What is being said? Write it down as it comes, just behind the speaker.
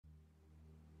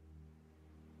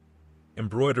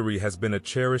embroidery has been a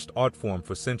cherished art form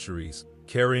for centuries,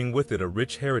 carrying with it a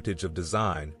rich heritage of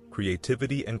design,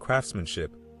 creativity, and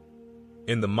craftsmanship.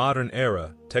 In the modern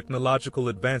era, technological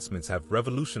advancements have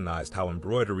revolutionized how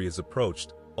embroidery is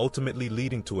approached, ultimately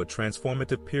leading to a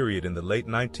transformative period in the late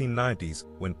 1990s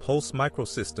when Pulse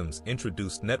Microsystems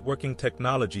introduced networking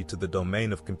technology to the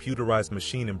domain of computerized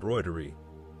machine embroidery.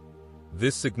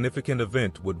 This significant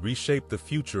event would reshape the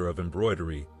future of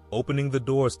embroidery, opening the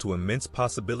doors to immense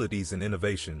possibilities and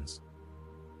innovations.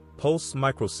 Pulse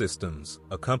Microsystems,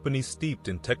 a company steeped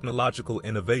in technological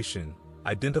innovation,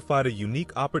 identified a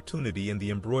unique opportunity in the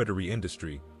embroidery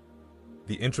industry.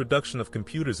 The introduction of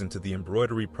computers into the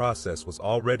embroidery process was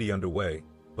already underway,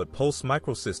 but Pulse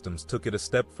Microsystems took it a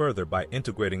step further by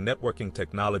integrating networking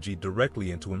technology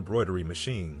directly into embroidery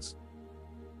machines.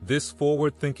 This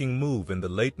forward-thinking move in the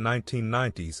late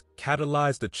 1990s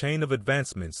catalyzed a chain of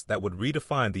advancements that would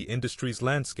redefine the industry's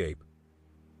landscape.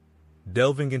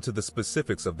 Delving into the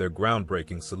specifics of their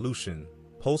groundbreaking solution,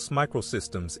 Pulse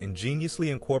Microsystems ingeniously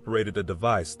incorporated a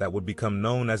device that would become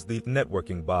known as the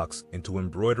networking box into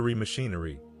embroidery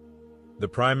machinery. The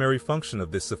primary function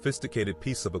of this sophisticated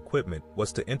piece of equipment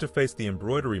was to interface the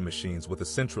embroidery machines with a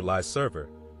centralized server.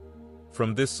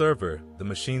 From this server, the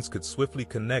machines could swiftly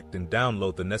connect and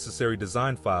download the necessary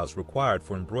design files required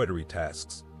for embroidery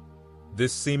tasks.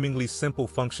 This seemingly simple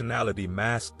functionality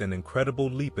masked an incredible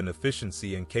leap in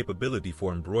efficiency and capability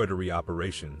for embroidery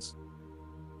operations.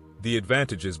 The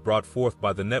advantages brought forth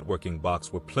by the networking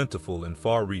box were plentiful and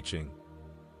far-reaching.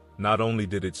 Not only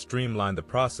did it streamline the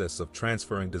process of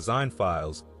transferring design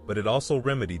files, but it also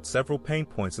remedied several pain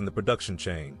points in the production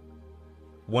chain.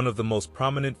 One of the most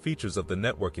prominent features of the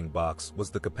networking box was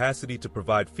the capacity to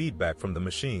provide feedback from the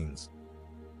machines.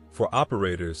 For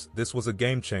operators, this was a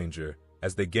game changer,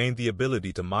 as they gained the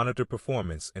ability to monitor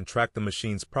performance and track the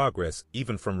machine's progress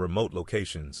even from remote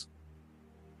locations.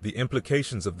 The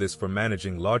implications of this for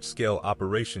managing large-scale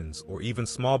operations or even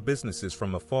small businesses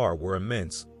from afar were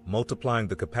immense, multiplying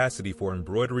the capacity for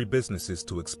embroidery businesses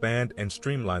to expand and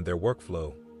streamline their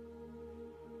workflow.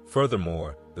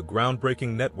 Furthermore, the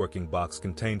groundbreaking networking box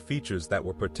contained features that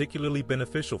were particularly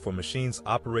beneficial for machines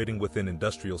operating within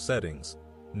industrial settings.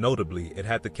 Notably, it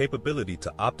had the capability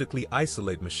to optically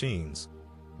isolate machines.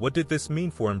 What did this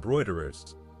mean for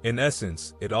embroiderers? In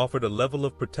essence, it offered a level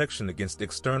of protection against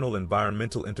external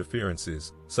environmental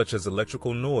interferences, such as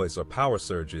electrical noise or power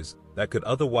surges, that could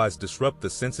otherwise disrupt the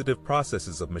sensitive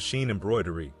processes of machine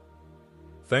embroidery.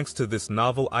 Thanks to this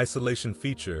novel isolation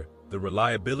feature, the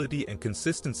reliability and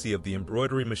consistency of the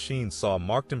embroidery machine saw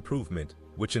marked improvement,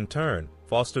 which in turn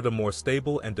fostered a more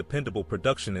stable and dependable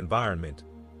production environment.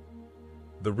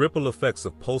 The ripple effects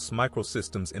of Pulse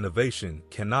Microsystems' innovation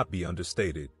cannot be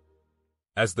understated.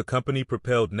 As the company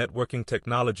propelled networking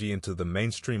technology into the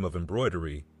mainstream of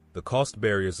embroidery, the cost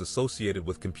barriers associated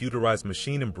with computerized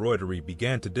machine embroidery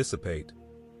began to dissipate.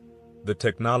 The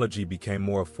technology became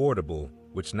more affordable,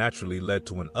 which naturally led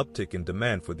to an uptick in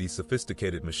demand for these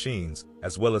sophisticated machines,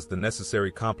 as well as the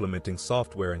necessary complementing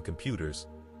software and computers.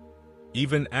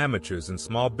 Even amateurs and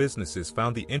small businesses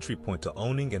found the entry point to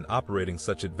owning and operating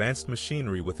such advanced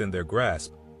machinery within their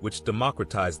grasp, which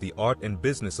democratized the art and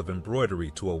business of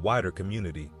embroidery to a wider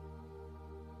community.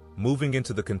 Moving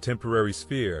into the contemporary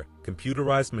sphere,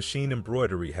 computerized machine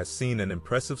embroidery has seen an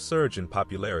impressive surge in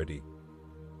popularity.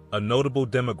 A notable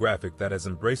demographic that has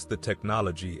embraced the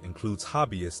technology includes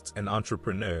hobbyists and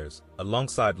entrepreneurs,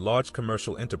 alongside large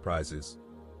commercial enterprises.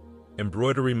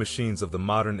 Embroidery machines of the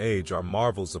modern age are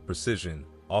marvels of precision,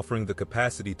 offering the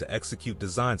capacity to execute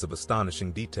designs of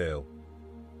astonishing detail.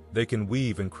 They can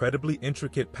weave incredibly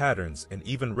intricate patterns and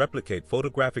even replicate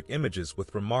photographic images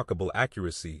with remarkable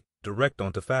accuracy, direct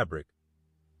onto fabric.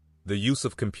 The use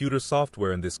of computer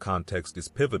software in this context is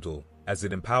pivotal, as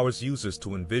it empowers users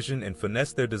to envision and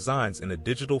finesse their designs in a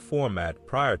digital format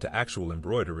prior to actual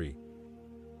embroidery.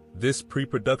 This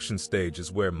pre-production stage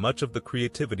is where much of the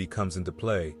creativity comes into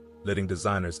play, letting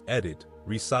designers edit,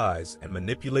 resize, and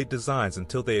manipulate designs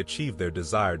until they achieve their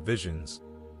desired visions.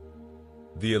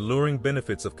 The alluring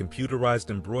benefits of computerized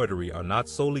embroidery are not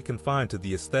solely confined to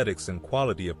the aesthetics and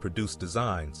quality of produced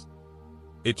designs.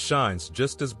 It shines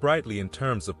just as brightly in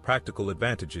terms of practical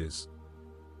advantages.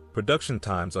 Production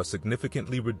times are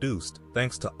significantly reduced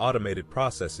thanks to automated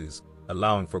processes,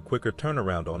 allowing for quicker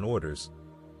turnaround on orders.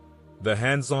 The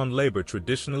hands-on labor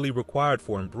traditionally required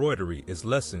for embroidery is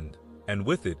lessened, and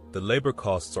with it, the labor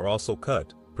costs are also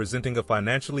cut, presenting a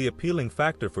financially appealing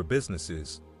factor for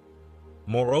businesses.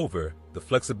 Moreover, the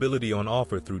flexibility on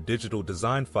offer through digital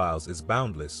design files is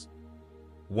boundless.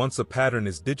 Once a pattern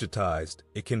is digitized,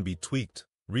 it can be tweaked,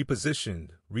 repositioned,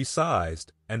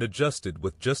 resized, and adjusted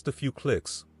with just a few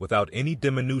clicks, without any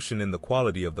diminution in the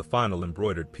quality of the final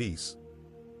embroidered piece.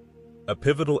 A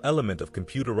pivotal element of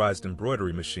computerized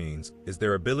embroidery machines is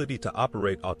their ability to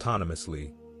operate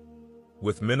autonomously.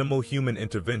 With minimal human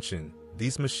intervention,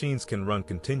 these machines can run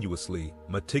continuously,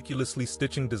 meticulously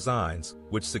stitching designs,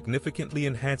 which significantly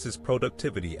enhances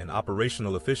productivity and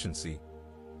operational efficiency.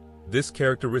 This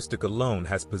characteristic alone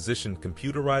has positioned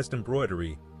computerized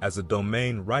embroidery as a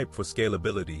domain ripe for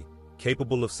scalability,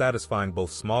 capable of satisfying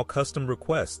both small custom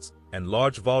requests and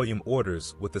large volume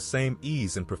orders with the same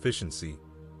ease and proficiency.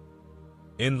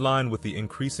 In line with the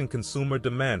increasing consumer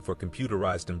demand for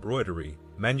computerized embroidery,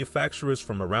 manufacturers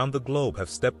from around the globe have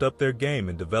stepped up their game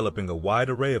in developing a wide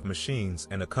array of machines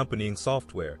and accompanying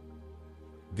software.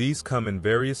 These come in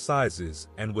various sizes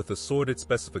and with assorted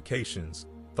specifications,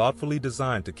 thoughtfully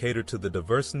designed to cater to the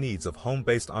diverse needs of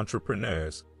home-based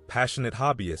entrepreneurs, passionate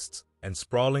hobbyists, and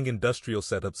sprawling industrial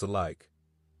setups alike.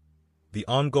 The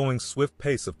ongoing swift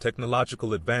pace of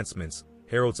technological advancements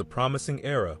heralds a promising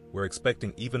era where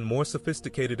expecting even more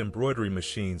sophisticated embroidery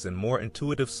machines and more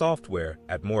intuitive software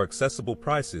at more accessible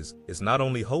prices is not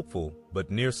only hopeful, but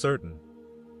near certain.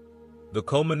 The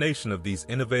culmination of these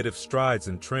innovative strides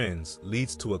and trends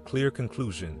leads to a clear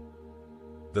conclusion.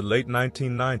 The late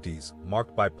 1990s,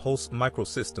 marked by Pulse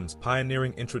Microsystems'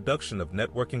 pioneering introduction of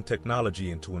networking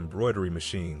technology into embroidery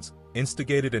machines,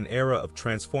 instigated an era of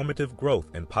transformative growth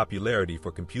and popularity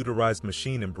for computerized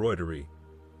machine embroidery.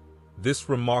 This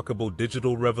remarkable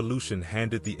digital revolution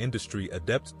handed the industry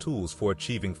adept tools for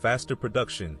achieving faster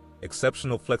production,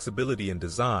 exceptional flexibility in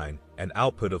design, and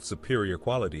output of superior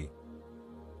quality.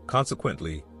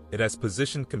 Consequently, it has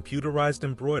positioned computerized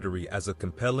embroidery as a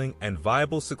compelling and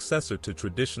viable successor to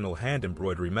traditional hand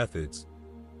embroidery methods.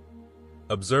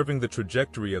 Observing the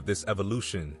trajectory of this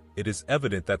evolution, it is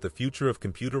evident that the future of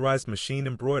computerized machine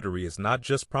embroidery is not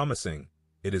just promising,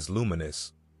 it is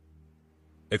luminous.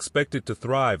 Expected to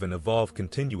thrive and evolve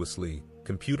continuously,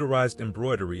 computerized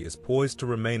embroidery is poised to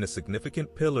remain a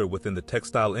significant pillar within the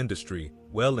textile industry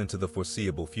well into the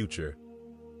foreseeable future.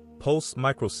 Pulse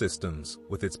Microsystems,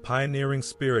 with its pioneering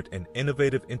spirit and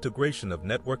innovative integration of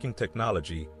networking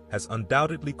technology, has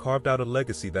undoubtedly carved out a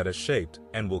legacy that has shaped,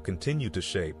 and will continue to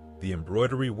shape, the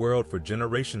embroidery world for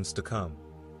generations to come.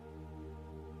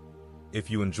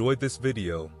 If you enjoyed this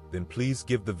video, then please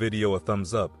give the video a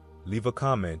thumbs up, leave a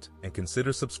comment, and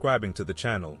consider subscribing to the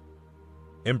channel.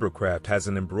 Embrocraft has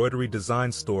an embroidery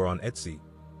design store on Etsy.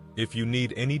 If you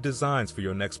need any designs for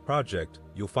your next project,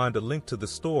 you'll find a link to the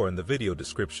store in the video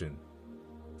description.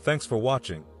 Thanks for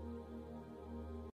watching.